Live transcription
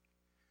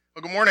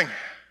Well, good morning.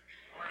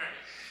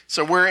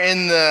 So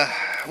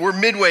we're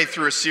midway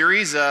through a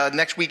series.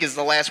 Next week is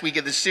the last week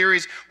of the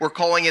series. We're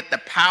calling it The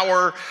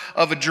Power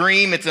of a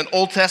Dream. It's an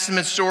Old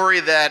Testament story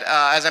that,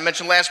 as I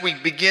mentioned last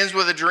week, begins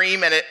with a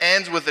dream and it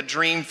ends with a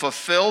dream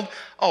fulfilled.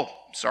 Oh,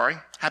 sorry.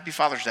 Happy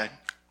Father's Day.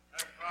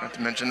 Not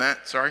to mention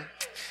that. Sorry.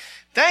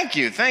 Thank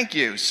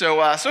you.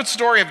 So it's the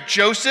story of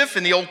Joseph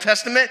in the Old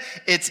Testament.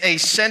 It's a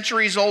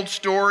centuries-old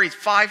story,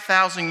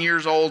 5,000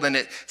 years old, and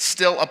it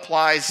still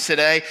applies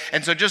today.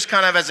 And so just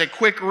kind of as a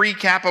quick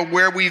recap of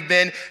where we've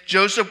been,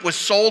 Joseph was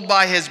sold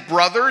by his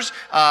brothers.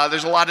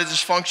 There's a lot of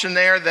dysfunction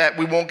there that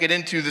we won't get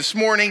into this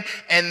morning.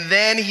 And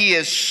then he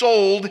is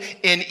sold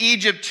in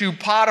Egypt to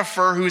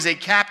Potiphar, who's a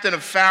captain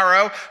of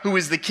Pharaoh, who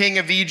is the king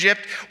of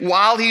Egypt.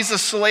 While he's a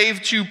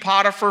slave to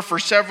Potiphar for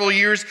several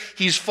years,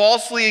 he's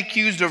falsely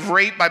accused of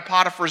rape by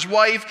Potiphar's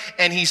wife,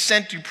 and he's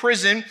sent to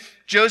prison.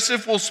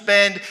 Joseph will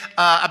spend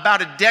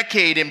about a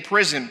decade in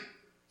prison.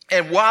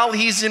 And while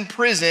he's in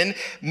prison,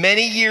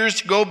 many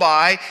years go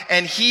by,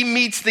 and he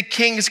meets the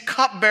king's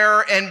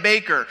cupbearer and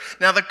baker.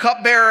 Now, the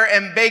cupbearer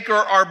and baker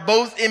are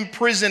both in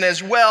prison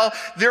as well.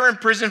 They're in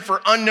prison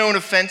for unknown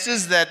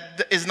offenses. That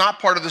is not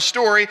part of the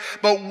story.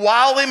 But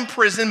while in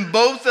prison,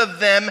 both of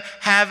them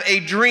have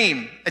a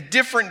dream, a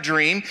different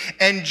dream.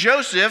 And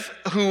Joseph,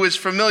 who is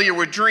familiar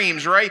with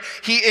dreams, right?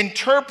 He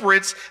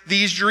interprets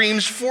these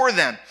dreams for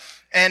them.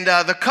 And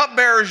the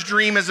cupbearer's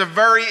dream is a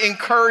very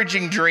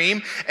encouraging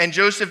dream. And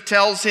Joseph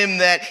tells him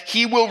that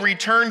he will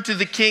return to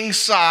the king's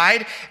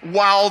side,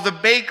 while the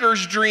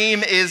baker's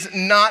dream is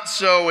not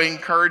so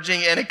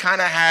encouraging and it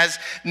kind of has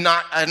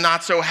a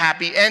not so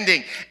happy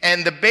ending.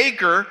 And the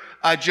baker,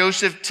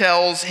 Joseph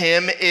tells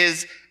him,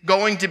 is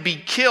going to be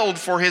killed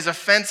for his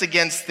offense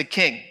against the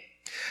king.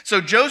 So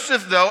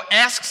Joseph, though,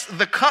 asks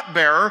the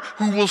cupbearer,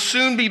 who will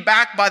soon be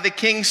back by the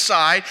king's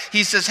side,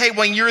 he says, hey,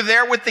 when you're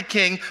there with the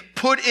king,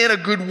 put in a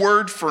good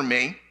word for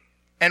me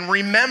and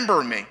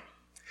remember me.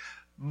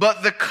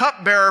 But the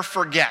cupbearer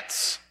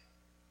forgets.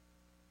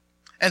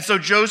 And so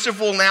Joseph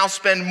will now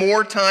spend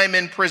more time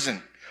in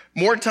prison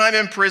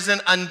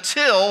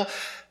until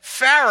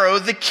Pharaoh,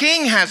 the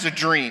king, has a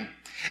dream.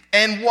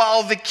 And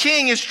while the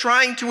king is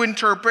trying to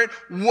interpret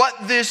what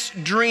this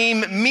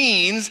dream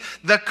means,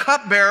 the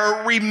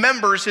cupbearer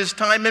remembers his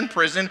time in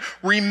prison,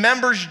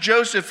 remembers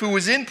Joseph, who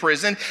was in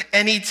prison,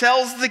 and he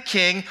tells the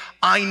king,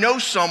 I know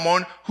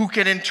someone who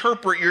can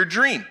interpret your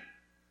dream.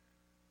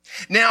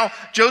 Now,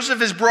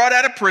 Joseph is brought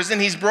out of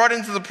prison. He's brought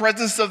into the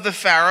presence of the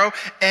Pharaoh,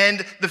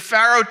 and the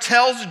Pharaoh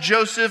tells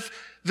Joseph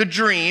the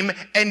dream,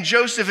 and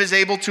Joseph is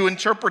able to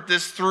interpret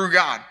this through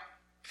God.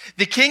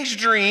 The king's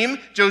dream,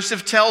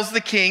 Joseph tells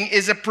the king,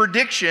 is a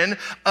prediction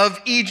of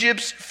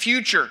Egypt's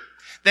future.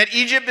 That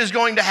Egypt is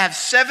going to have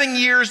 7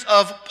 years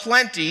of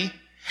plenty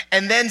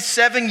and then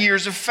 7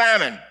 years of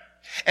famine.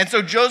 And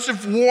so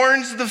Joseph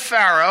warns the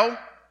Pharaoh,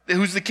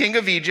 who's the king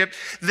of Egypt,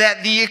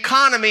 that the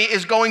economy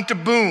is going to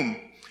boom.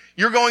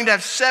 You're going to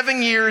have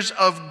 7 years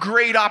of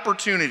great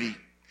opportunity.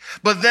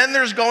 But then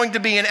there's going to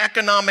be an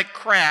economic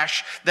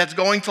crash that's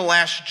going to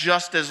last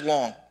just as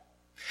long.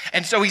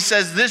 And so he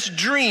says this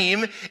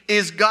dream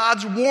is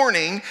God's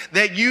warning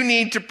that you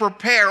need to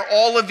prepare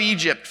all of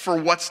Egypt for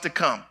what's to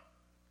come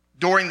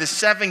during the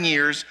 7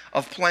 years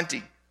of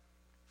plenty.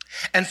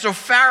 And so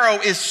Pharaoh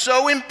is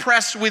so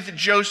impressed with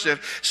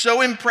Joseph,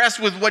 so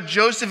impressed with what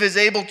Joseph is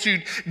able to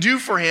do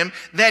for him,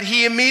 that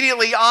he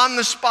immediately on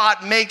the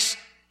spot makes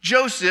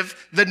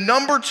Joseph the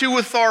number 2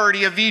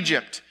 authority of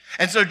Egypt.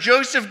 And so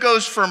Joseph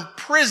goes from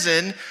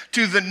prison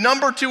to the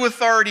number 2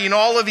 authority in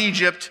all of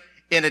Egypt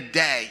in a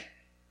day.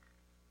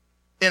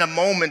 In a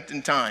moment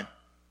in time.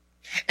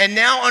 And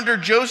now under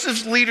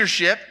Joseph's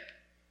leadership,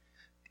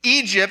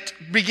 Egypt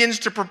begins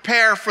to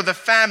prepare for the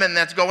famine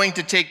that's going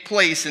to take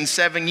place in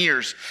 7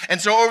 years.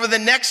 And so over the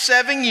next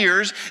 7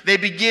 years,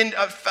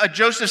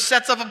 Joseph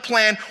sets up a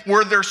plan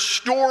where they're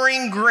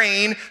storing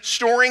grain,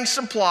 storing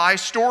supply,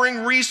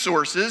 storing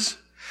resources,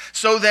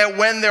 so that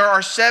when there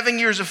are 7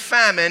 years of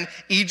famine,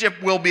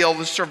 Egypt will be able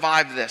to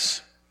survive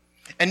this.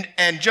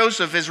 And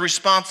Joseph is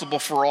responsible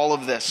for all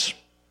of this.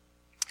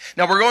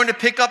 Now, we're going to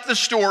pick up the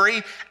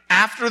story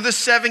after the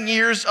 7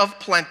 years of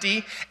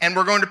plenty, and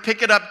we're going to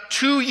pick it up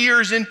 2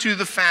 years into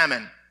the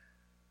famine.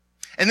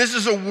 And this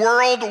is a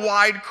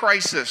worldwide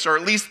crisis, or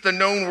at least the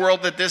known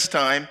world at this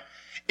time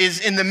is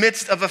in the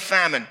midst of a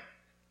famine.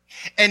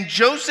 And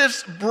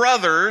Joseph's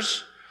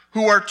brothers,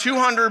 who are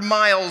 200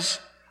 miles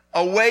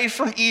away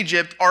from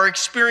Egypt, are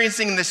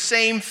experiencing the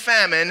same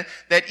famine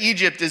that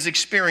Egypt is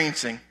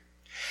experiencing.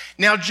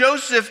 Now,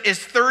 Joseph is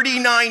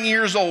 39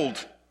 years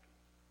old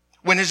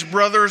when his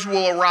brothers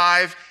will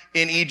arrive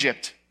in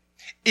Egypt.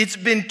 It's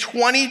been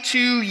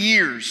 22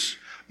 years,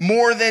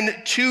 more than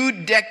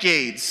 2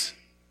 decades,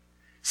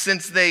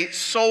 since they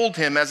sold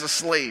him as a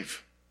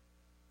slave.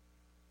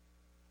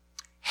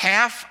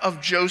 Half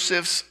of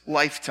Joseph's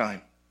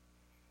lifetime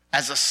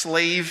as a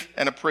slave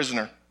and a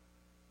prisoner.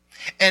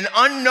 And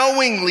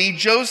unknowingly,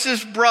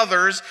 Joseph's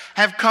brothers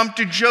have come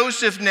to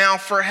Joseph now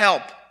for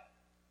help.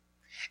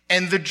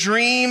 And the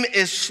dream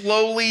is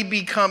slowly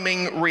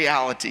becoming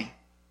reality.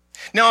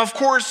 Now, of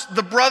course,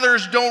 the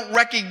brothers don't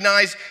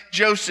recognize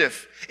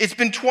Joseph. It's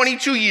been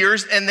 22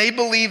 years, and they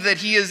believe that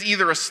he is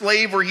either a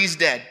slave or he's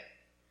dead.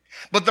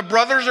 But the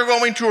brothers are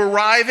going to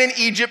arrive in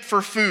Egypt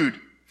for food.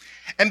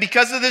 And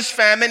because of this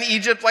famine,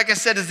 Egypt, like I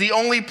said, is the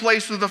only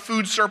place with a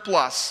food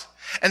surplus.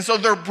 And so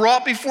they're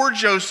brought before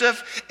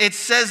Joseph. It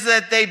says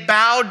that they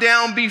bow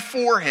down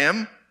before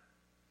him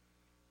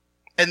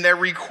and they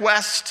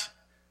request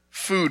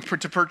food,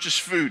 to purchase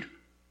food.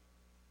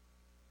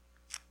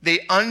 They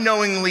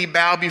unknowingly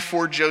bow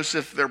before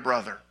Joseph, their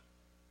brother.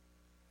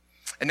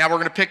 And now we're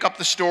going to pick up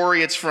the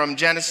story. It's from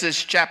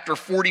Genesis chapter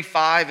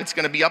 45. It's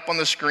going to be up on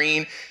the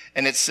screen,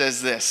 and it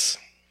says this.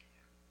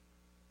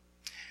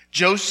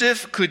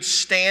 Joseph could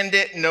stand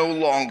it no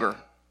longer.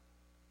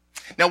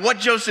 Now, what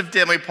Joseph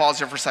did, let me pause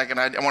here for a second.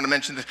 I want to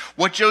mention this.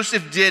 What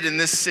Joseph did in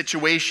this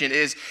situation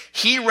is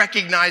he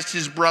recognized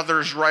his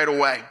brothers right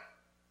away.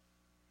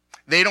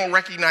 They don't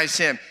recognize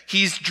him.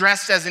 He's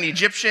dressed as an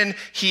Egyptian.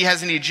 He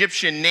has an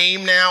Egyptian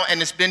name now,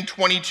 and it's been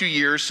 22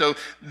 years, so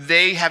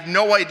they have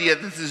no idea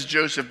that this is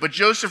Joseph. But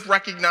Joseph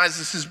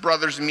recognizes his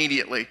brothers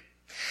immediately.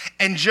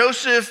 And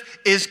Joseph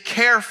is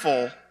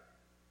careful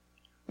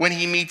when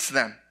he meets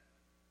them.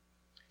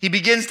 He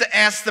begins to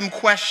ask them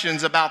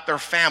questions about their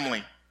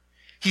family.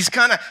 He's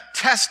kind of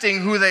testing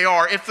who they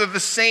are, if they're the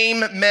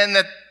same men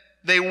that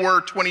they were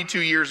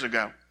 22 years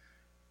ago.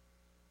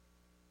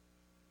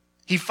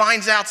 He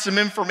finds out some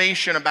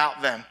information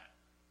about them.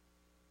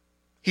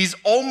 He's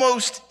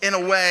almost, in a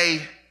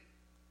way,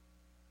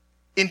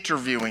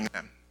 interviewing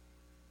them.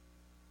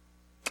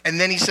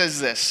 And then he says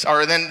this,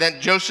 or then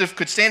Joseph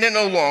could stand it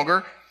no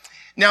longer.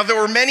 Now there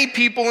were many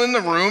people in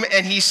the room,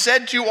 and he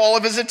said to all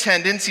of his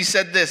attendants, he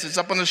said this, it's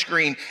up on the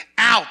screen,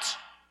 "Out,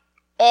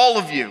 all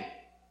of you."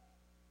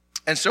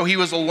 And so he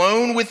was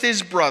alone with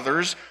his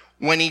brothers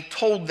when he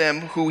told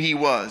them who he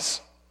was.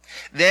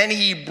 Then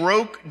he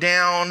broke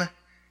down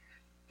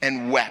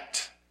and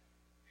wept.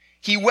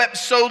 He wept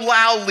so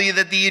loudly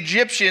that the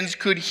Egyptians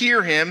could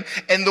hear him,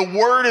 and the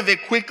word of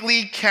it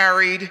quickly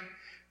carried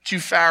to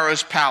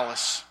Pharaoh's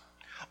palace.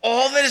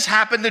 All that has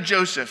happened to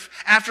Joseph,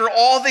 after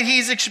all that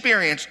he's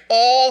experienced,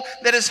 all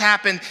that has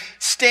happened,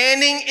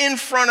 standing in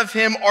front of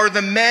him are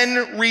the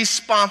men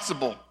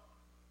responsible.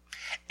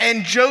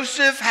 And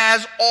Joseph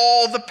has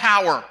all the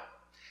power.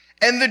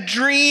 And the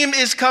dream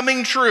is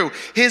coming true.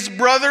 His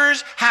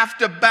brothers have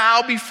to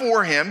bow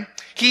before him.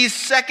 He's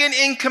second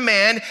in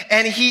command,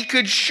 and he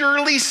could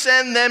surely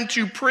send them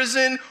to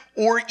prison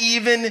or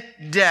even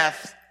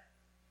death.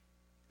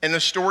 And the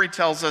story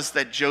tells us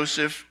that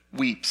Joseph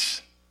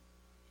weeps.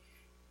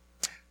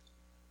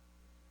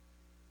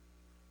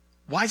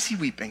 Why is he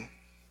weeping?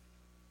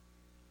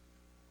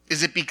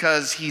 Is it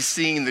because he's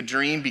seeing the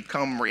dream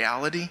become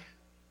reality?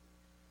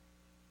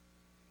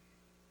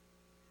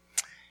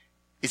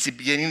 Is he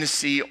beginning to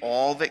see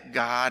all that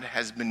God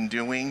has been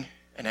doing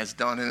and has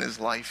done in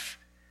his life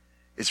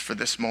is for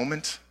this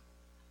moment?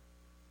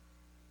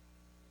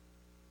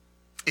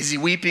 Is he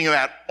weeping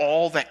about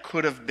all that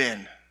could have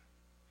been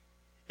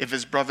if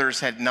his brothers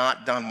had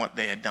not done what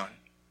they had done?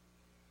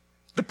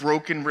 The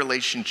broken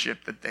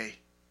relationship that they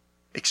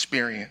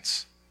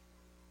experience.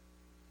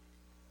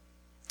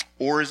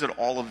 Or is it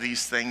all of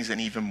these things and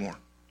even more?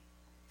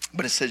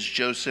 But it says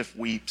Joseph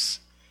weeps.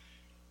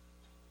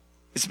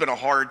 It's been a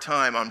hard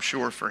time, I'm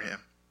sure, for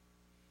him.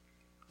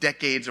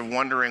 Decades of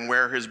wondering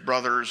where his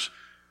brothers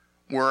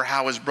were,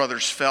 how his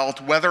brothers felt,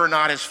 whether or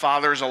not his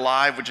father's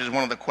alive, which is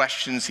one of the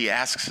questions he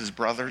asks his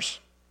brothers.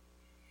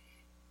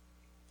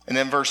 And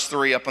then verse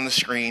 3 up on the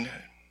screen.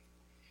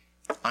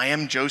 "I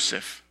am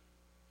Joseph,"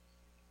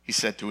 he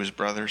said to his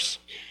brothers.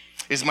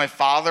 "Is my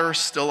father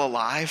still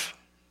alive?"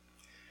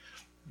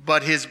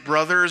 But his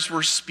brothers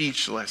were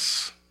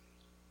speechless.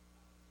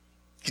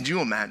 Can you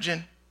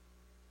imagine?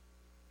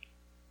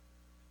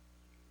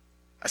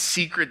 A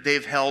secret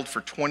they've held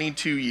for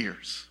 22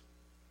 years.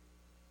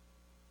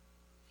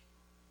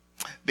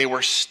 They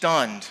were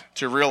stunned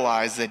to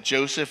realize that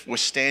Joseph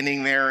was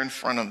standing there in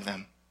front of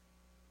them.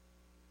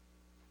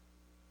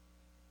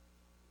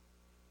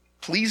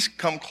 "Please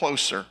come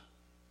closer,"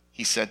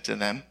 he said to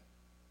them.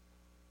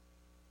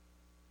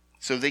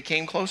 So they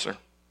came closer.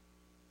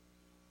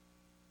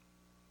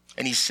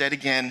 And he said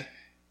again,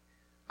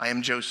 "I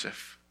am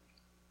Joseph,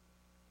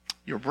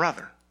 your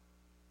brother,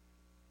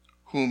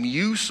 whom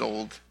you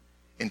sold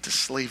into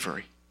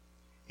slavery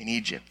in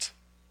Egypt."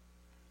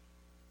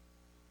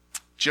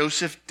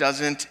 Joseph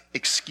doesn't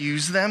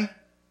excuse them.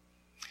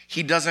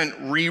 He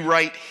doesn't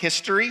rewrite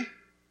history.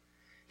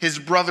 His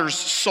brothers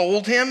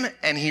sold him,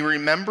 and he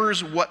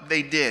remembers what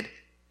they did.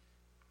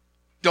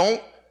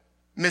 Don't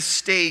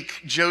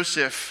mistake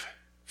Joseph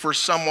for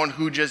someone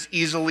who just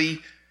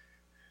easily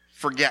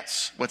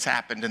forgets what's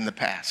happened in the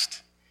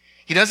past.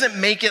 He doesn't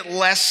make it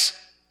less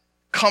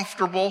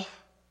comfortable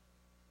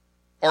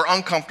or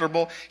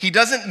uncomfortable. He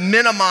doesn't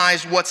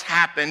minimize what's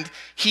happened.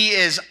 He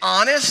is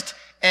honest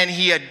and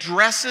he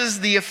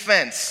addresses the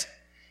offense.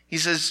 He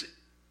says,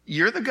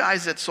 "You're the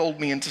guys that sold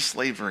me into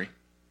slavery.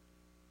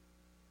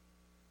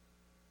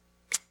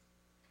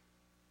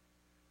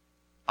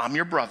 I'm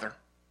your brother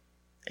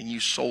and you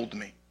sold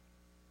me.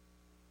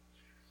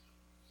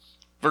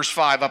 Verse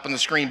 5 up on the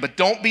screen. But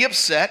don't be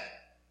upset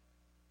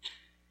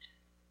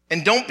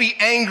and don't be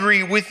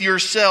angry with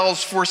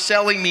yourselves for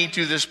selling me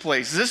to this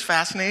place. Is this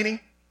fascinating?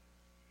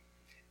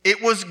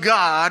 It was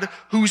God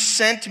who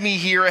sent me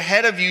here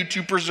ahead of you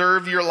to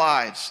preserve your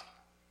lives.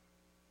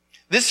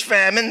 This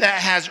famine that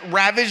has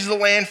ravaged the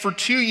land for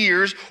 2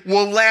 years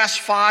will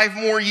last 5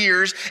 more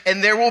years,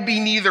 and there will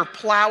be neither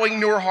plowing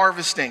nor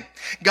harvesting.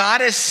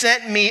 God has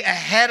sent me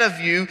ahead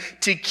of you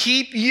to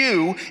keep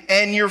you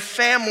and your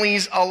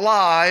families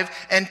alive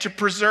and to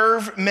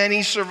preserve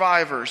many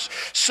survivors.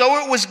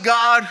 So it was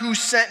God who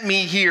sent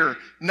me here,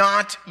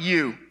 not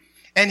you.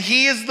 And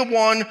he is the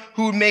one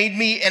who made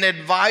me an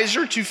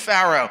advisor to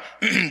Pharaoh,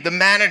 the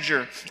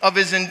manager of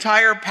his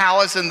entire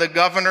palace and the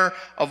governor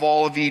of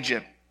all of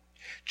Egypt.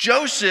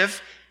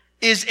 Joseph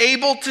is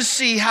able to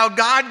see how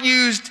God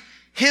used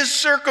his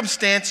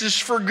circumstances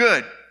for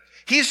good.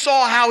 He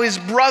saw how his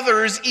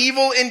brother's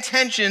evil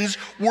intentions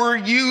were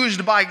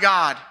used by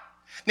God.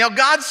 Now,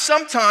 God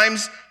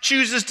sometimes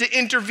chooses to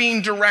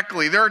intervene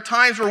directly. There are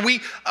times where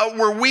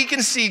we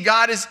can see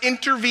God is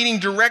intervening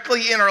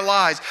directly in our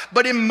lives.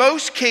 But in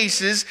most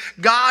cases,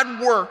 God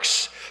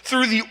works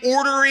through the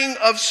ordering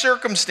of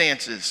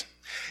circumstances.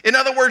 In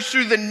other words,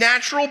 through the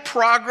natural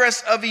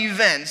progress of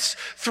events,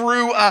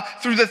 through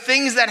the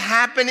things that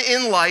happen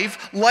in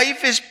life,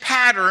 life is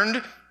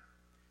patterned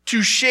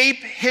to shape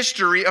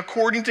history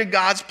according to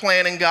God's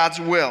plan and God's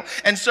will.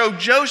 And so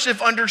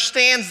Joseph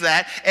understands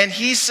that, and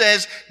he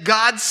says,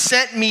 God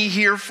sent me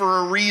here for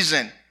a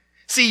reason.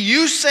 See,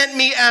 you sent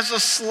me as a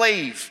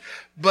slave,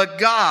 but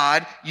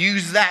God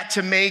used that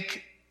to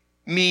make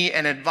me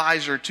an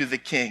advisor to the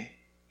king.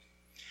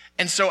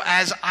 And so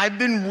as I've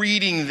been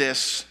reading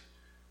this,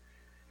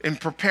 in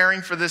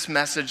preparing for this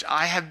message,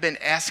 I have been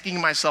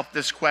asking myself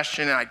this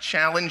question, and I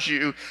challenge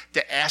you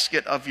to ask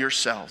it of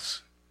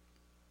yourselves.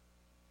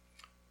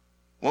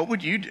 What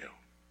would you do?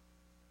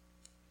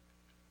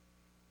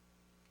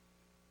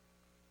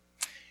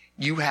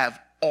 You have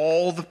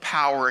all the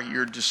power at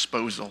your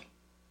disposal.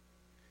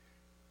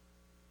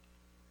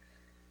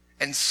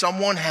 And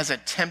someone has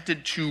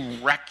attempted to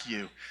wreck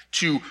you,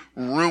 to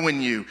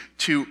ruin you,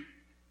 to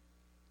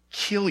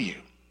kill you.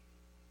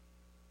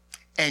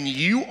 And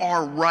you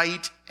are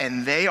right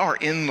and they are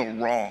in the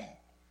wrong.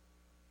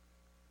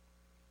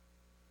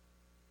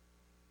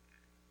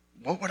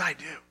 What would I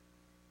do?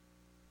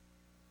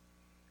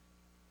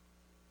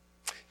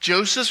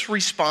 Joseph's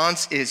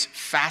response is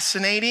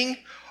fascinating,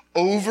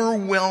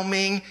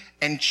 overwhelming,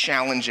 and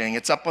challenging.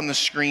 It's up on the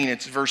screen.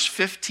 It's verse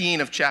 15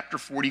 of chapter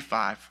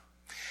 45.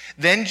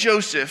 Then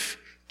Joseph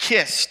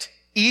kissed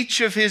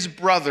each of his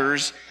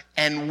brothers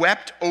and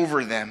wept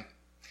over them.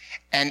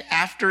 And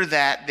after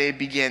that, they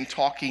began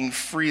talking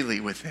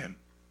freely with him.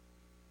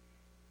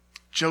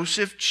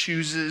 Joseph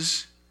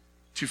chooses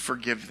to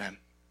forgive them.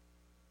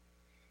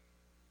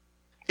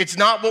 It's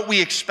not what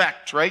we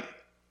expect, right?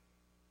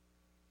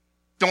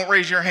 Don't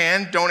raise your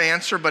hand, don't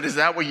answer, but is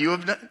that what you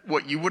have done,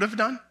 what you would have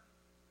done?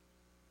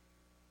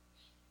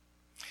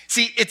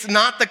 See, it's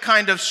not the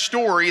kind of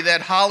story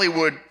that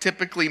Hollywood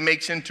typically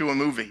makes into a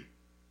movie.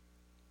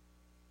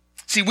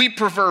 See, we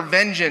prefer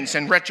vengeance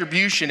and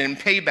retribution and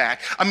payback.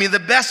 I mean, the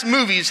best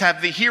movies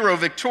have the hero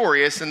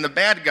victorious and the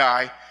bad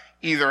guy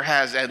either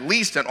has at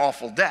least an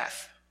awful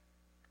death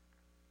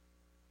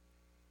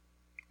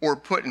or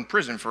put in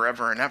prison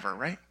forever and ever,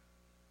 right?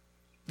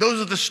 Those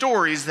are the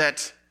stories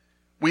that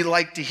we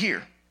like to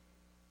hear.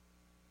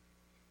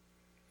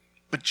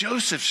 But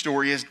Joseph's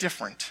story is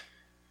different.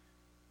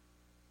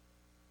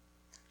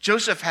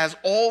 Joseph has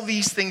all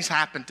these things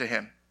happen to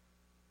him.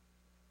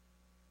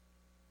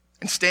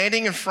 And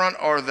standing in front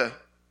are the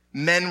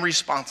men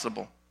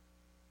responsible.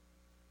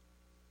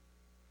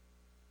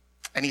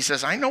 And he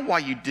says, I know why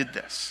you did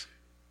this.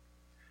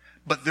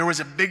 But there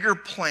was a bigger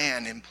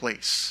plan in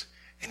place.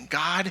 And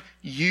God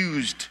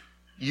used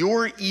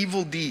your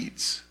evil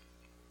deeds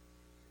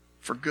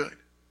for good.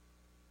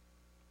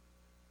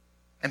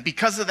 And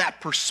because of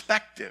that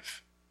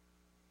perspective,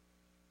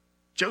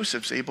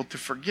 Joseph's able to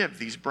forgive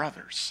these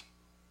brothers.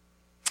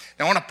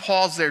 Now, I want to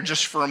pause there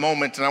just for a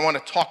moment, and I want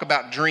to talk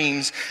about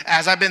dreams.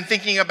 As I've been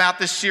thinking about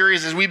this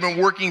series, as we've been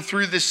working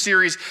through this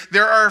series,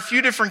 there are a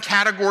few different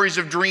categories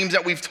of dreams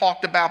that we've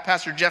talked about.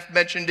 Pastor Jeff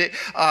mentioned it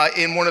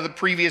in one of the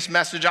previous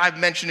messages. I've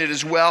mentioned it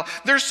as well.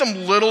 There's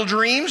some little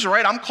dreams,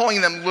 right? I'm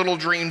calling them little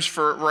dreams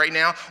for right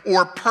now,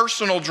 or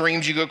personal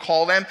dreams, you could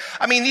call them.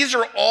 I mean, these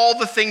are all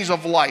the things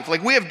of life.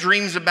 Like, we have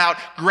dreams about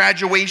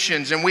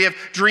graduations, and we have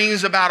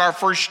dreams about our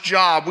first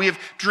job. We have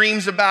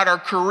dreams about our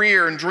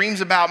career, and dreams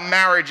about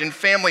marriage and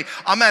family.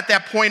 I'm at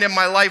that point in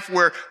my life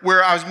where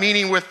I was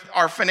meeting with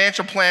our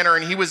financial planner,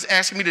 and he was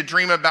asking me to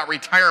dream about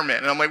retirement.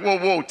 And I'm like,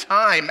 whoa,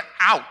 time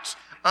out.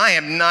 I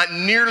am not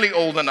nearly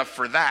old enough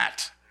for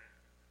that.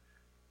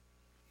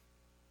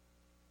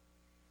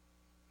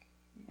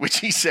 Which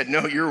he said,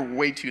 no, you're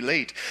way too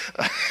late.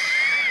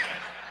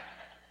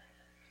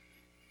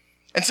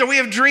 And so we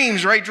have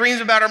dreams, right?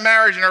 Dreams about our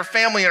marriage and our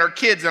family and our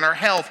kids and our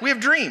health. We have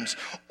dreams.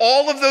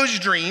 All of those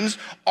dreams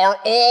are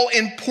all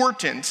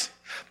important.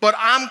 but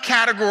I'm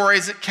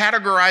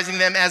categorizing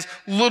them as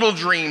little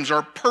dreams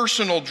or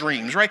personal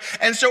dreams, right?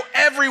 And so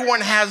everyone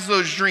has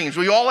those dreams.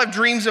 We all have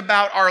dreams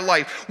about our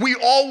life. We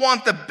all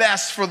want the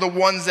best for the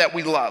ones that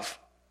we love.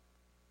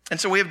 And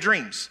so we have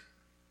dreams,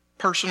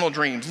 personal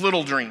dreams,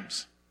 little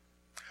dreams.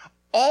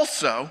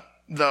 Also,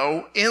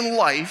 though, in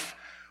life,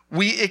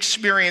 we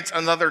experience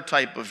another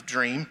type of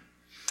dream.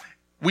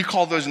 We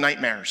call those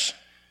nightmares.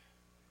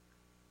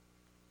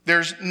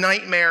 There's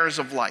nightmares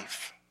of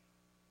life.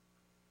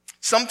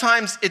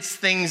 Sometimes it's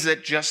things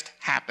that just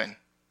happen.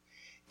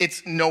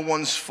 It's no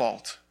one's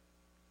fault.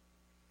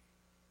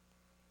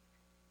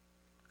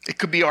 It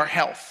could be our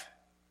health.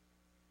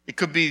 It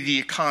could be the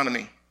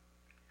economy.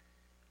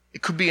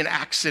 It could be an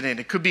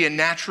accident. It could be a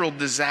natural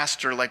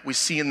disaster like we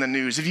see in the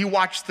news. If you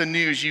watch the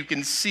news, you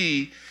can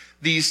see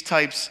these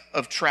types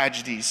of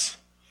tragedies.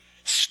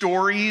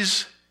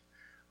 Stories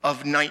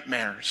of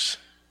nightmares.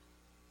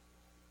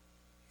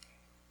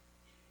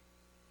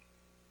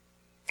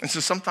 And so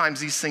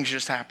sometimes these things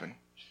just happen.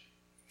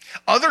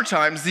 Other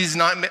times, these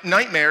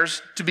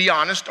nightmares, to be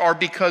honest, are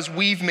because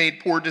we've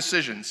made poor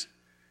decisions.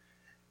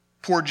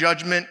 Poor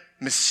judgment,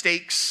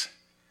 mistakes,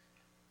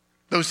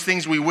 those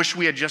things we wish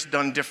we had just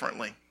done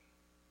differently.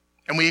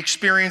 And we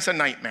experience a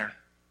nightmare.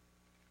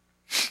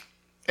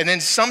 And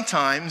then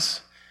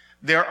sometimes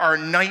there are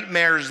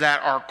nightmares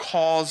that are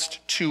caused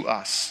to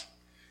us.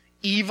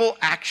 Evil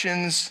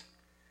actions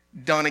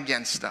done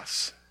against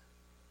us.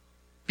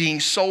 Being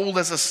sold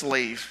as a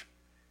slave.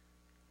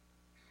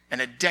 And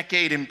a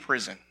decade in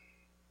prison.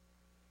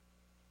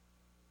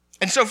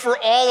 And so for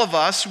all of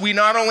us, we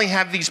not only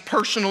have these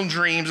personal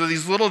dreams or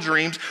these little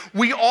dreams,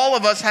 all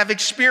of us have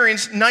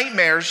experienced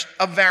nightmares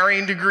of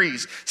varying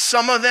degrees.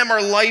 Some of them are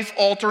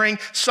life-altering.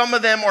 Some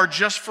of them are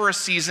just for a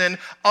season.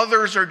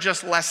 Others are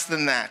just less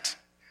than that.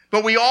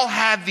 But we all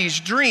have these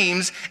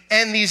dreams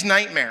and these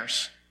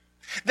nightmares.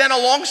 Then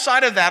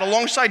alongside of that,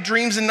 alongside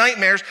dreams and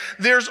nightmares,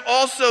 there's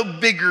also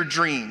bigger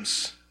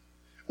dreams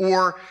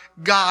or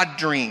God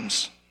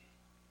dreams.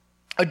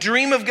 A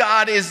dream of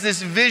God is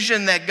this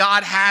vision that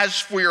God has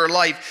for your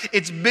life.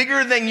 It's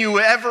bigger than you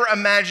ever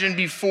imagined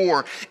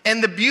before.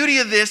 And the beauty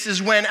of this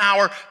is when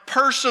our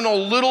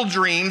personal little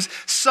dreams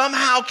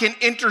somehow can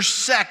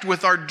intersect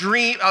with our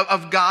dream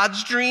of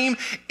God's dream,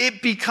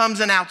 it becomes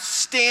an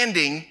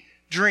outstanding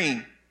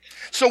dream.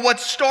 So what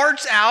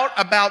starts out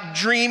about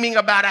dreaming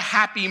about a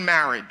happy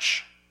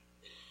marriage,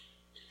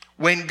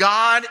 when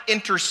God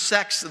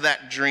intersects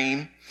that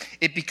dream,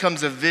 it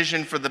becomes a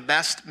vision for the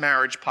best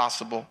marriage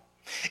possible.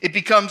 It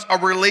becomes a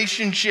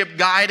relationship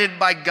guided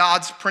by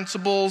God's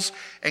principles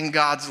and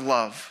God's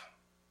love.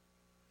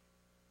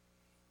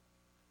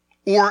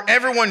 Or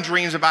everyone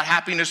dreams about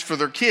happiness for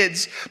their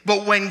kids,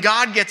 but when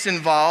God gets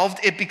involved,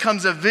 it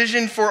becomes a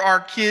vision for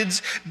our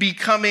kids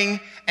becoming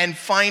and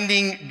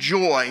finding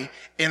joy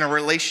in a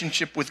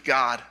relationship with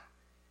God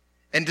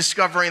and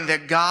discovering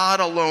that God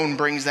alone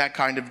brings that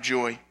kind of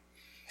joy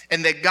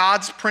and that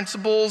God's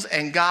principles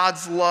and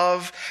God's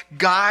love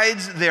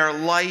guides their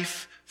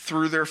life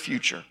through their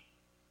future.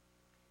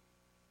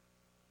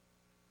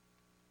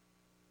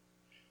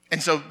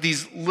 And so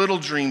these little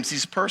dreams,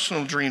 these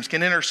personal dreams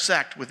can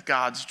intersect with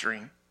God's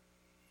dream.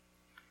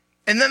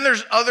 And then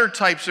there's other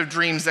types of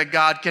dreams that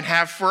God can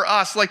have for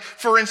us. Like,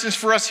 for instance,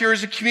 for us here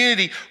as a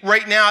community,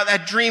 right now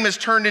that dream has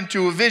turned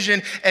into a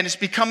vision and it's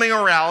becoming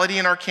a reality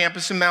in our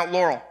campus in Mount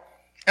Laurel.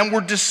 And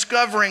we're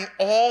discovering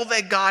all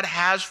that God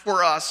has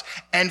for us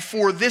and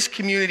for this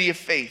community of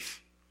faith.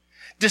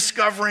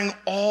 Discovering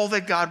all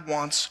that God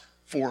wants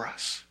for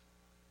us.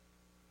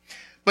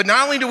 But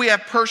not only do we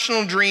have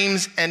personal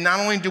dreams and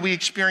not only do we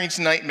experience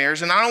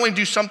nightmares and not only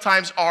do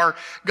sometimes our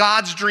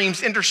God's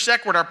dreams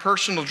intersect with our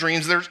personal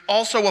dreams, there's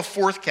also a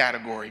fourth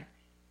category.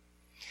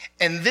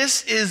 And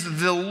this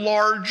is the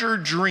larger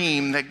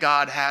dream that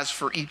God has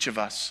for each of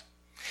us.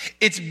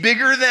 It's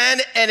bigger than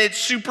and it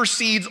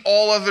supersedes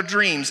all other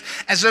dreams.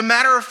 As a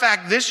matter of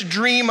fact, this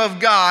dream of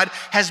God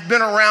has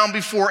been around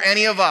before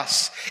any of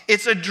us.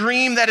 It's a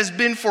dream that has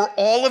been for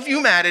all of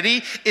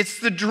humanity. It's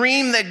the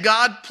dream that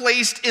God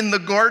placed in the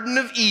Garden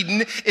of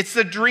Eden. It's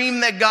the dream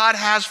that God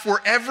has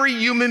for every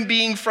human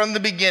being from the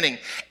beginning.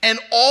 And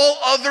all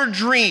other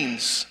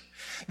dreams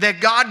that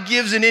God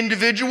gives an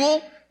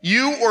individual,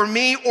 you or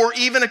me, or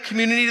even a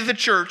community of the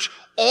church,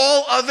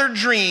 all other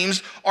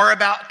dreams are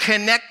about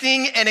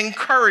connecting and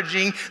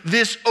encouraging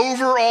this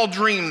overall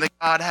dream that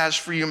God has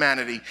for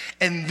humanity.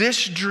 And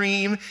this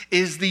dream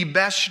is the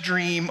best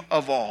dream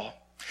of all.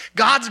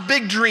 God's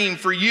big dream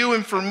for you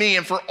and for me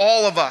and for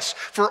all of us,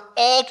 for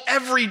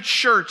every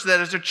church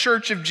that is a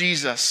church of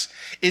Jesus,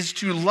 is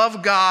to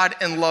love God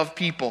and love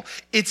people.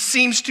 It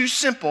seems too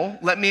simple.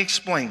 Let me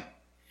explain.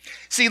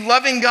 See,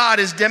 loving God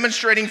is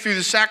demonstrating through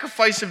the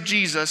sacrifice of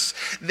Jesus,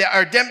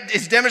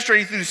 is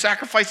demonstrating through the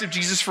sacrifice of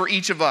Jesus for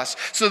each of us,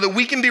 so that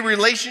we can be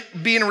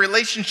in a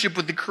relationship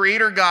with the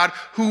Creator God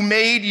who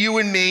made you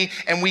and me,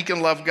 and we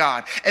can love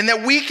God. And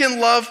that we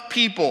can love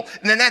people.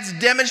 And then that's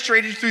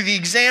demonstrated through the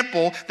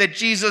example that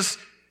Jesus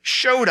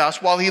showed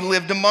us while he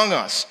lived among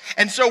us.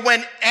 And so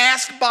when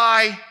asked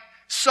by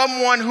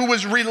someone who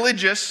was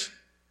religious,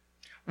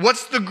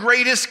 What's the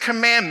greatest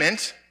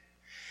commandment?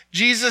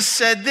 Jesus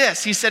said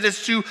this. He said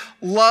it's to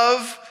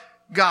love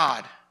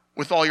God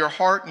with all your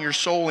heart and your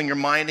soul and your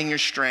mind and your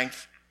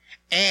strength,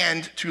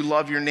 and to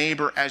love your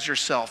neighbor as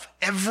yourself.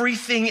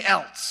 Everything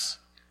else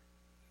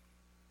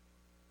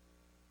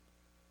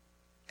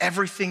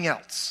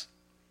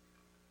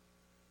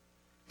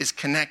is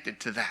connected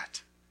to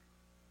that.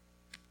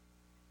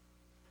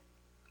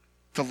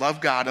 To love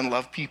God and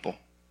love people.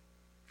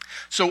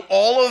 So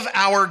all of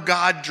our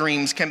God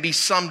dreams can be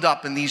summed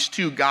up in these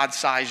two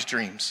God-sized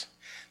dreams.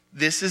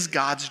 This is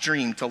God's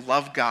dream, to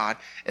love God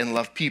and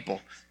love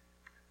people.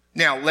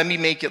 Now, let me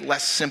make it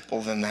less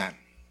simple than that.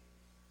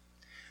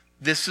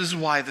 This is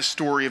why the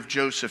story of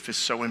Joseph is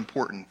so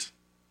important.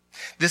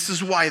 This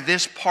is why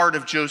this part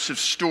of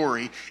Joseph's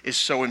story is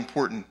so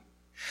important.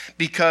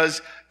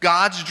 Because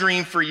God's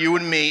dream for you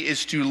and me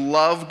is to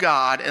love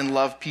God and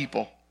love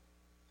people.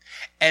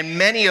 And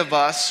many of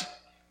us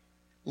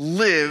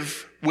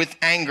live with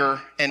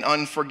anger and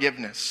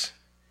unforgiveness.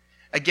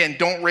 Again,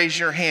 don't raise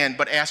your hand,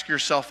 but ask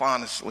yourself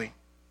honestly.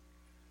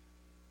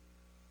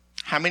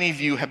 How many of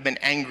you have been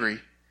angry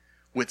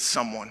with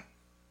someone?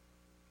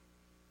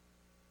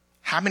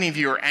 How many of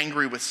you are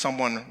angry with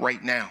someone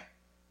right now?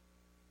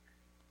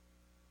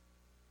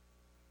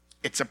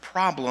 It's a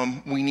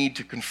problem we need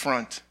to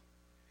confront,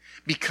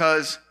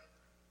 because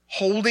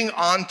holding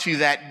on to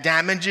that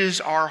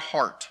damages our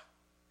heart,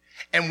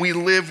 and we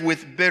live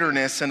with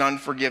bitterness and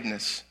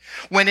unforgiveness.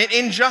 When an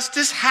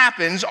injustice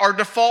happens, our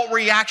default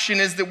reaction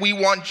is that we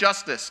want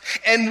justice,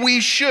 and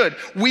we should.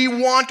 We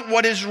want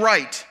what is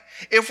right.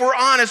 If we're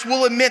honest,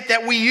 we'll admit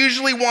that we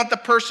usually want the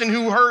person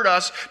who hurt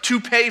us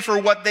to pay for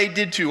what they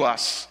did to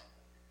us.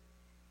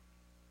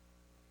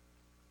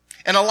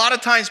 And a lot of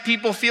times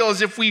people feel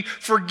as if we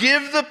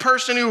forgive the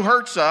person who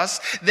hurts us,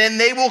 then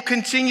they will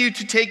continue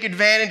to take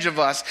advantage of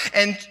us,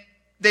 and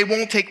they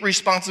won't take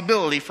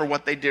responsibility for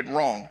what they did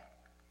wrong.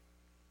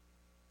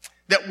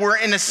 That we're,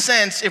 in a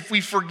sense, if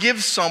we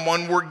forgive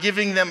someone, we're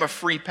giving them a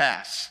free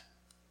pass.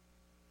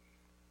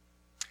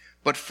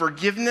 But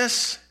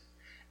forgiveness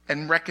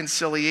and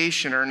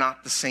reconciliation are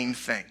not the same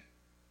thing.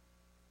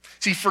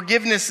 See,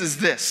 forgiveness is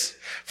this.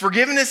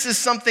 Forgiveness is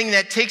something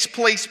that takes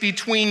place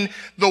between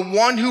the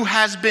one who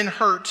has been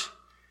hurt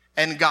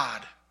and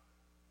God.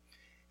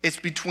 It's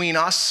between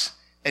us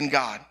and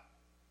God.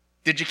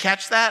 Did you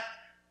catch that?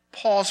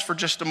 Pause for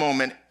just a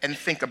moment and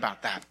think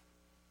about that.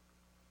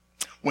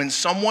 When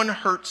someone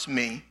hurts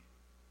me,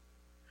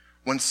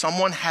 when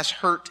someone has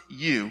hurt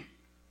you,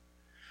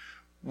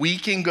 we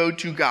can go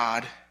to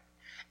God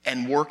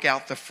and work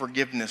out the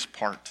forgiveness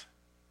part.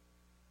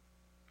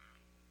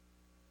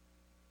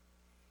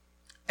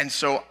 And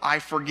so I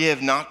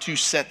forgive not to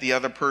set the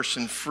other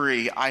person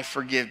free. I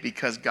forgive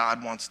because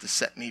God wants to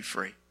set me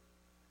free.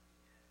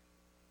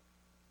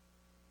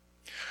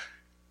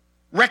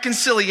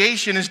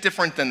 Reconciliation is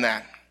different than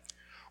that.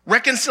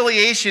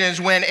 Reconciliation is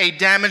when a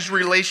damaged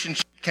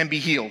relationship can be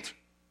healed.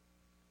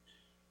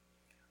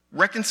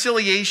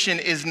 Reconciliation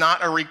is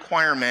not a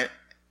requirement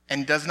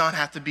and does not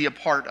have to be a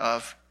part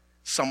of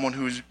someone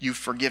who you've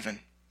forgiven.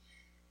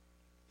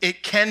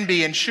 It can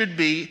be and should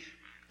be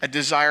a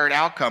desired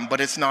outcome,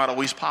 but it's not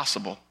always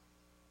possible.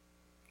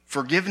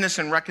 Forgiveness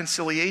and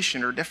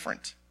reconciliation are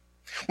different.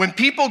 When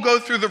people go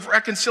through the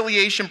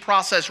reconciliation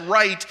process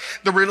right,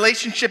 the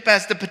relationship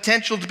has the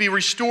potential to be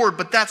restored,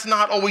 but that's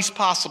not always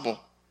possible.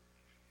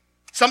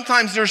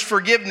 Sometimes there's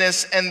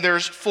forgiveness and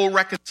there's full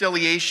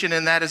reconciliation,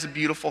 and that is a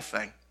beautiful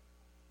thing.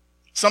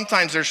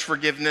 Sometimes there's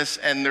forgiveness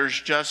and there's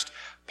just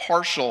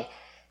partial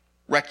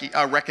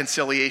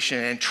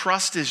reconciliation, and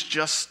trust is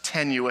just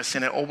tenuous,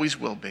 and it always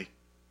will be.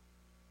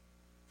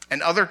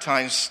 And other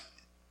times,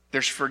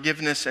 there's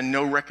forgiveness and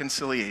no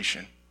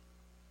reconciliation.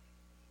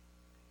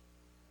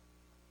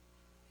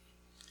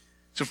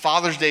 So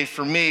Father's Day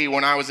for me,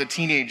 when I was a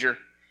teenager,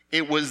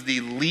 it was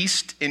the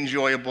least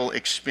enjoyable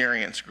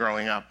experience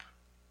growing up.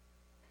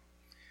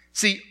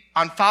 See,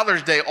 on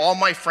Father's Day, all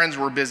my friends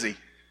were busy.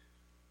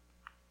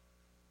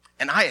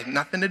 And I had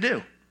nothing to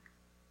do.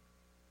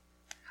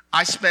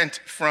 I spent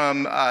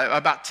from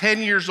about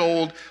 10 years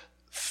old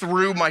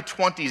through my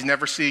 20s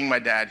never seeing my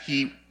dad.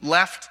 He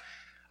left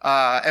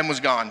and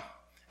was gone.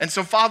 And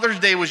so Father's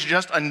Day was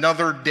just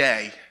another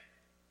day.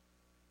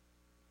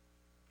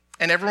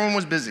 And everyone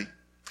was busy.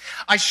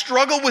 I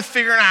struggled with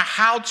figuring out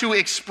how to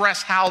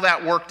express how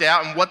that worked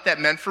out and what that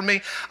meant for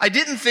me. I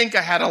didn't think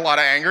I had a lot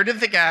of anger. I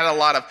didn't think I had a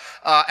lot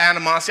of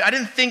animosity. I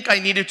didn't think I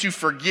needed to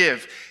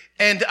forgive.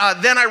 And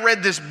then I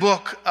read this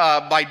book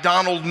by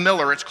Donald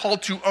Miller. It's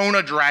called To Own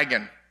a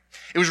Dragon.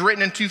 It was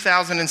written in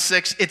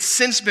 2006. It's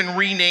since been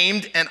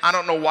renamed, and I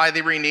don't know why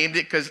they renamed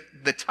it, because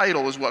the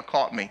title is what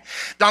caught me.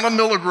 Donald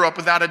Miller grew up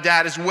without a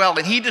dad as well,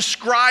 and he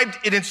described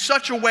it in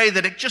such a way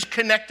that it just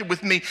connected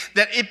with me,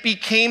 that it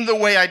became the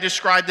way I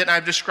described it, and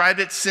I've described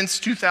it since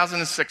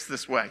 2006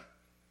 this way.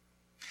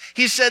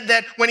 He said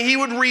that when he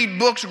would read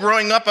books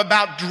growing up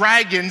about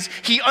dragons,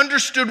 he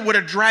understood what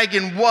a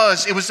dragon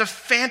was. It was a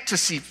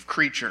fantasy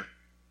creature.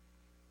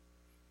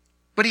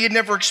 But he had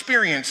never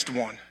experienced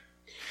one.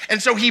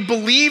 And so he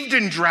believed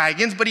in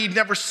dragons, but he'd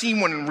never seen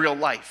one in real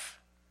life.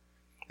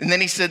 And then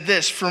he said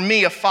this, "For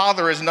me, a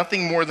father is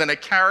nothing more than a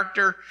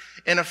character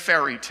in a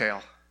fairy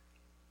tale.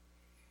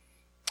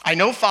 I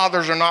know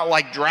fathers are not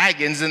like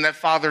dragons and that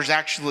fathers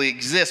actually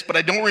exist, but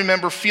I don't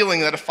remember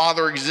feeling that a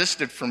father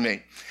existed for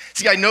me.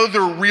 See, I know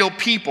they're real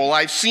people.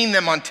 I've seen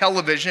them on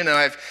television and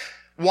I've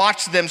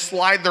watched them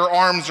slide their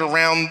arms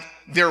around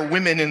their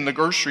women in the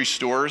grocery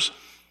stores.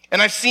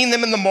 And I've seen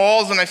them in the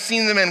malls and I've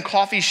seen them in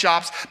coffee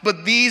shops,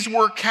 but these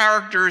were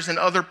characters in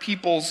other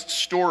people's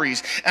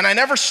stories. And I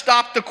never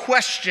stopped to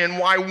question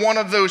why one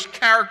of those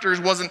characters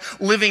wasn't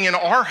living in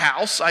our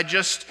house. I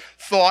just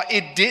thought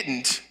it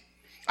didn't.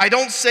 I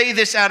don't say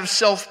this out of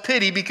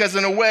self-pity because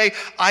in a way,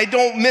 I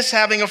don't miss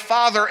having a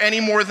father any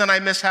more than I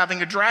miss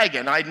having a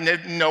dragon. I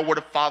didn't know what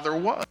a father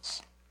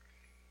was.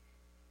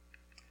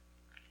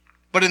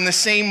 But in the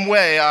same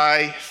way,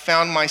 I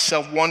found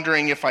myself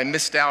wondering if I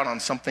missed out on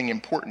something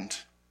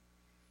important.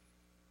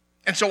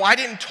 And so I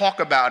didn't talk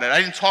about it.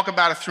 I didn't talk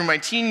about it through my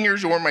teen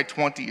years or my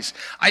 20s.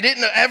 I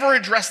didn't ever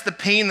address the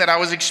pain that I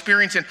was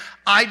experiencing.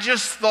 I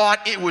just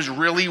thought it was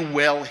really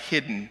well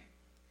hidden.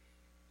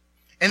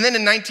 And then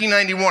in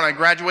 1991, I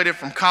graduated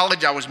from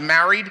college. I was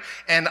married,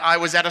 and I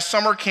was at a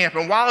summer camp.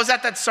 And while I was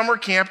at that summer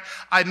camp,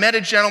 I met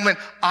a gentleman.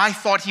 I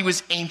thought he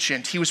was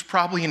ancient. He was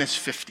probably in his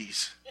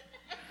 50s.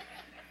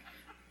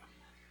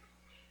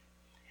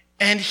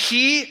 And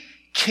he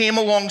came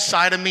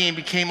alongside of me and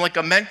became like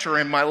a mentor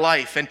in my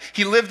life. And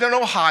he lived in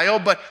Ohio,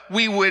 but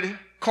we would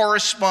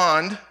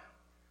correspond,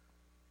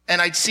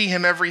 and I'd see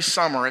him every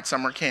summer at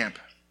summer camp.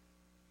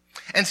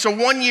 And so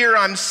one year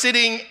I'm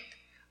sitting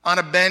on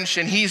a bench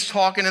and he's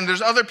talking and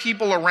there's other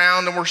people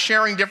around and we're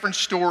sharing different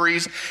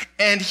stories.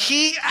 And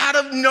he, out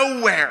of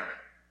nowhere,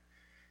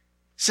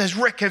 says,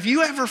 "Rick, have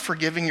you ever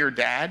forgiven your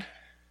dad?"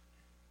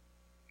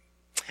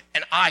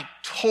 And I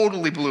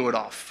totally blew it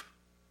off.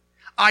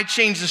 I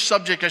changed the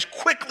subject as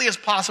quickly as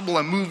possible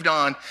and moved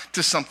on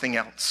to something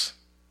else.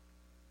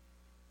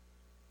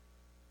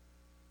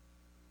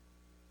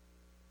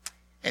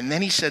 And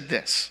then he said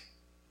this.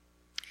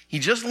 He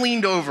just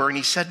leaned over and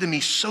he said to me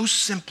so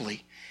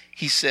simply,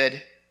 he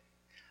said,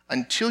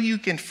 "Until you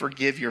can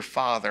forgive your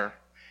father,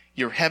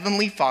 your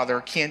heavenly Father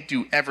can't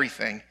do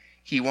everything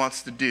he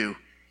wants to do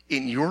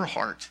in your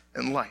heart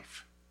and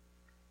life."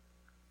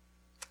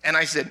 And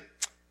I said,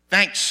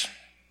 "Thanks,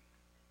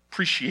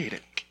 appreciate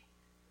it."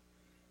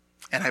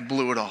 And I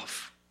blew it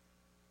off.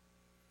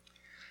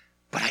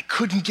 But I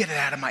couldn't get it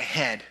out of my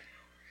head.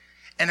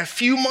 And a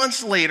few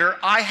months later,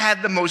 I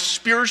had the most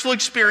spiritual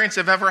experience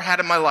I've ever had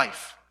in my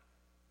life.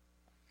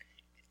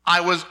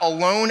 I was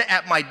alone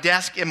at my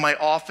desk in my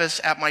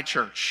office at my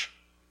church.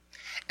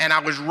 And I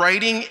was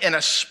writing in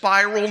a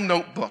spiral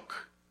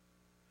notebook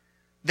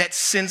that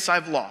since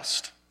I've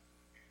lost.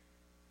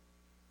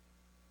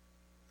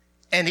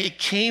 And it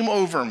came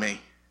over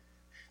me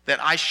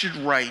that I should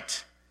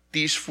write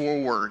these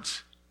 4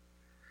 words: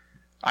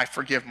 "I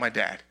forgive my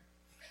dad."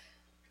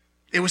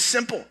 It was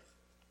simple.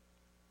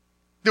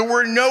 There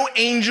were no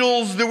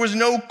angels, there was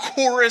no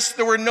chorus,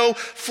 there were no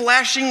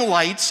flashing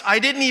lights. I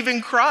didn't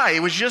even cry.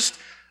 It was just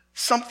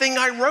something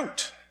I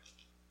wrote.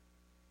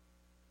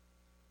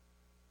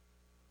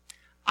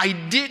 I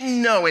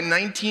didn't know in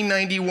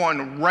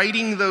 1991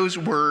 writing those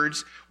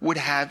words would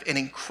have an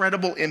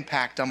incredible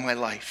impact on my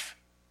life.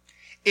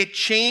 It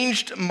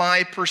changed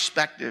my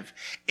perspective.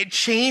 It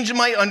changed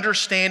my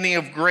understanding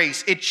of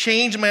grace. It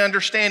changed my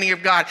understanding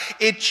of God.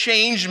 It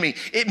changed me.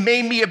 It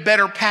made me a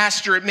better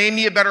pastor. It made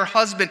me a better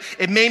husband.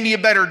 It made me a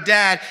better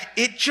dad.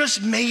 It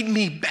just made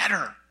me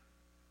better.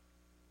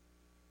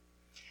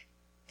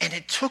 And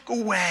it took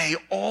away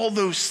all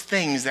those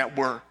things that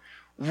were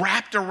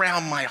wrapped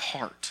around my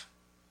heart.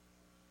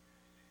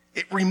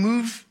 It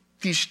removed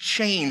these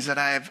chains that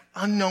I have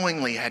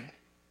unknowingly had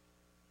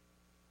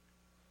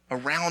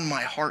around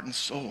my heart and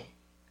soul.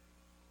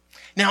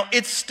 Now,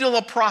 it's still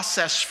a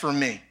process for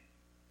me.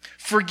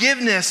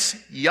 Forgiveness,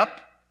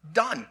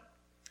 done.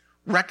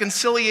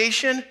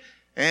 Reconciliation,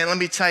 and let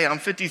me tell you, I'm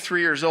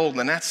 53 years old,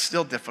 and that's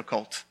still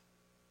difficult.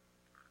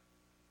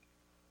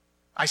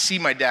 I see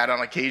my dad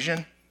on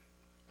occasion,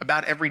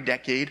 about every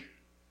decade.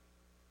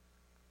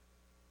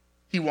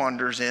 He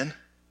wanders in.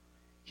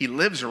 He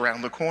lives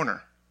around the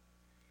corner.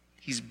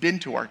 He's been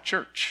to our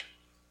church.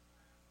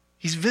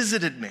 He's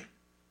visited me.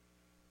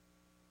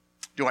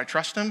 Do I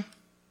trust him?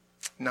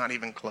 Not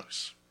even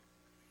close.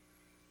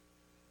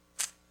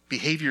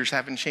 Behaviors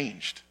haven't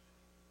changed.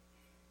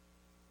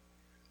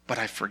 But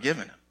I've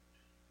forgiven him.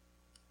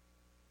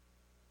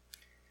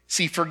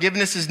 See,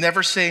 forgiveness is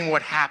never saying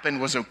what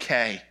happened was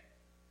okay.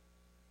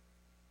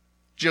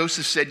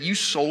 Joseph said, "You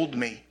sold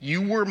me.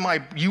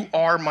 You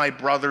are my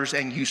brothers,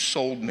 and you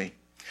sold me."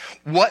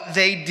 What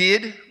they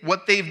did,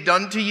 what they've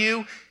done to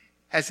you,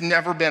 has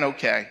never been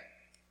okay.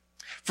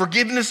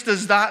 Forgiveness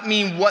does not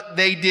mean what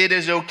they did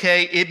is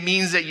okay. It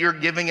means that you're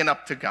giving it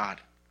up to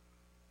God.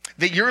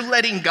 That you're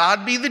letting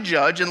God be the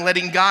judge and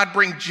letting God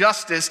bring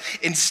justice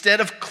instead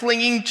of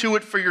clinging to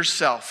it for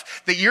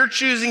yourself. That you're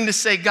choosing to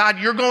say, "God,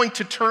 you're going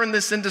to turn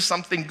this into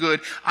something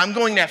good. I'm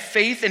going to have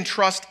faith and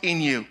trust in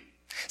you."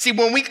 See,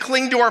 when we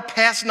cling to our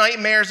past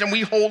nightmares and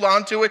we hold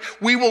on to it,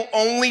 we will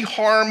only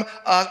harm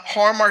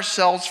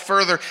ourselves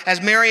further.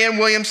 As Marianne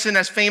Williamson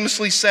has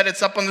famously said,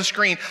 it's up on the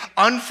screen,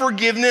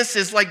 unforgiveness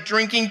is like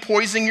drinking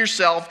poison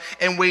yourself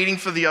and waiting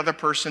for the other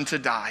person to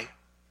die.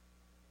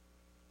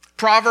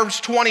 Proverbs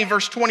 20,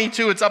 verse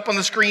 22, it's up on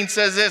the screen,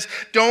 says this: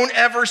 don't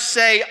ever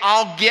say,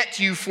 I'll get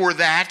you for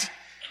that.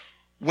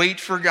 Wait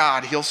for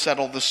God, he'll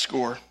settle the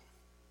score.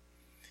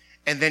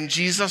 And then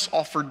Jesus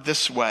offered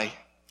this way,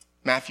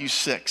 Matthew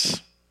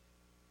 6.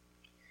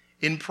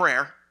 In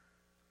prayer,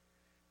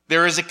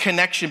 there is a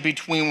connection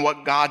between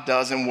what God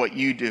does and what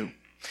you do.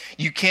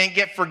 You can't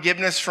get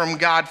forgiveness from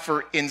God,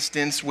 for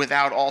instance,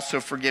 without also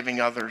forgiving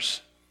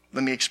others.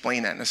 Let me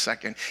explain that in a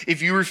second.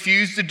 If you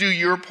refuse to do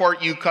your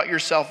part, you cut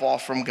yourself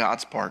off from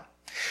God's part.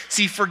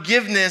 See,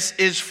 forgiveness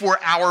is for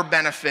our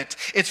benefit.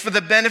 It's for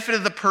the benefit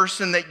of the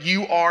person that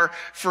you are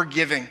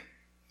forgiving.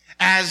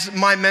 As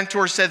my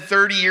mentor said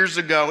 30 years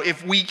ago,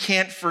 if we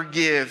can't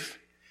forgive,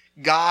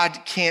 God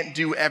can't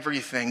do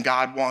everything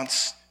God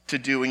wants to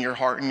do in your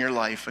heart and your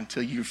life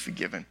until you've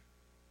forgiven.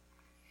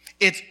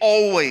 It's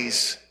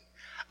always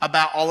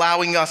about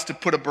allowing us to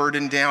put a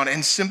burden down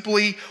and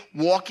simply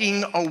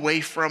walking away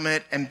from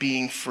it and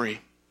being free.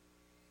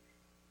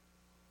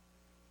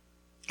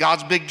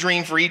 God's big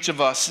dream for each of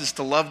us is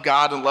to love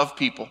God and love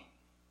people.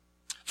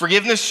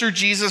 Forgiveness through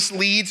Jesus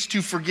leads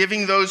to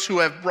forgiving those who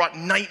have brought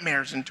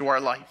nightmares into our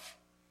life.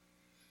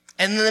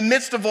 And in the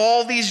midst of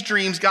all these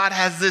dreams, God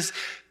has this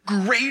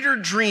greater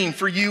dream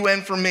for you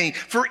and for me,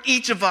 for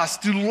each of us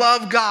to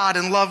love God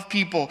and love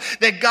people.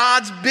 That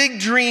God's big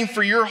dream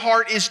for your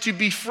heart is to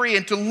be free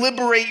and to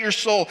liberate your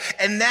soul.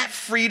 And that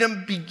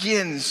freedom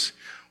begins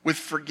with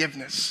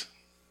forgiveness.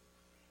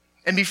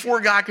 And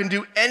before God can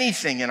do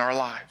anything in our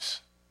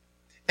lives,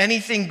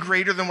 anything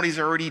greater than what he's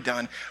already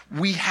done,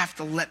 we have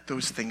to let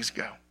those things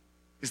go.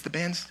 Is the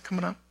band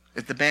coming up?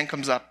 If the band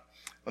comes up,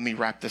 let me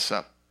wrap this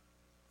up.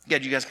 Yeah,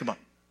 you guys come up.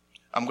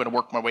 I'm going to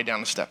work my way down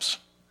the steps.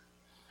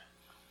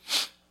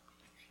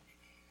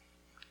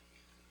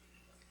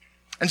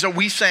 And so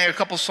we sang a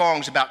couple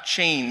songs about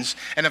chains,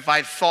 and if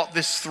I'd thought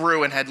this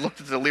through and had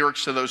looked at the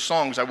lyrics to those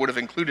songs, I would have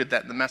included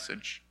that in the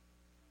message.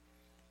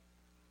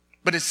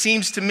 But it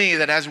seems to me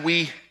that as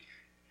we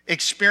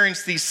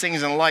experience these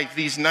things in life,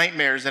 these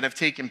nightmares that have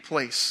taken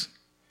place,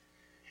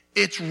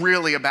 it's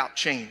really about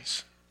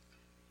chains.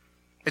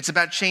 It's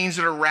about chains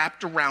that are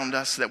wrapped around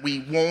us that we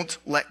won't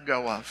let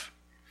go of.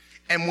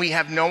 And we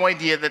have no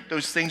idea that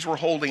those things we're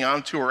holding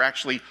on to are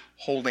actually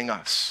holding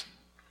us.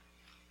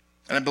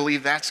 And I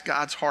believe that's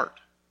God's heart.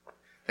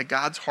 That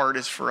God's heart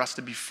is for us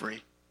to be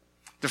free.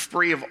 To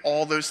free of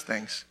all those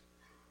things.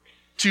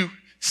 To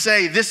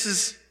say, this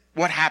is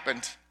what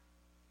happened.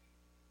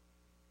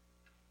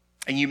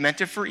 And you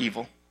meant it for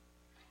evil.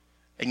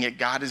 And yet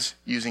God is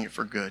using it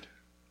for good.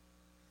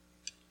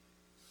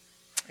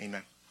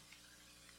 Amen.